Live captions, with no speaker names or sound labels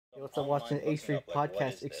What's up, watching the A3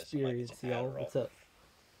 podcast experience, y'all? What's up?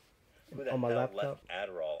 On my laptop.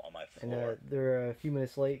 Adderall on my And floor. they're a few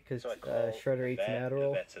minutes late because Shredder ate some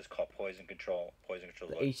Adderall. The vet says call poison control. Poison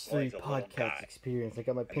control. The H3 podcast experience. I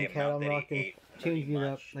got my pink hat on, rocking, changing it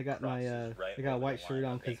up. I got my I got a white shirt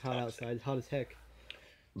on because it's hot outside. It's hot as heck.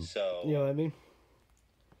 So you know what I mean?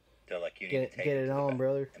 They're like, you need to take get it on,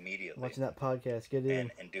 brother. Immediately. Watching that podcast, get it in.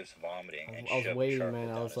 And induce vomiting. And I was waiting, man.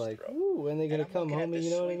 I was like, "Ooh, when they gonna come, homie?" You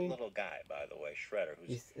know what I mean? Little guy, by the way, Shredder,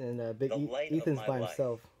 who's Big Ethan's by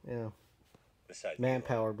himself. Yeah.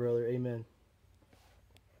 Manpower, brother. Amen.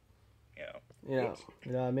 You know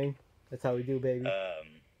what I mean? That's how we do, baby.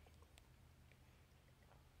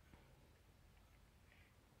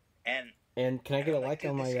 And can I get a like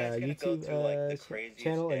on my YouTube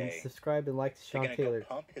channel and subscribe and like to Sean Taylor?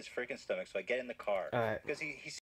 Pump his freaking stomach, so I get in the car. All right. Because he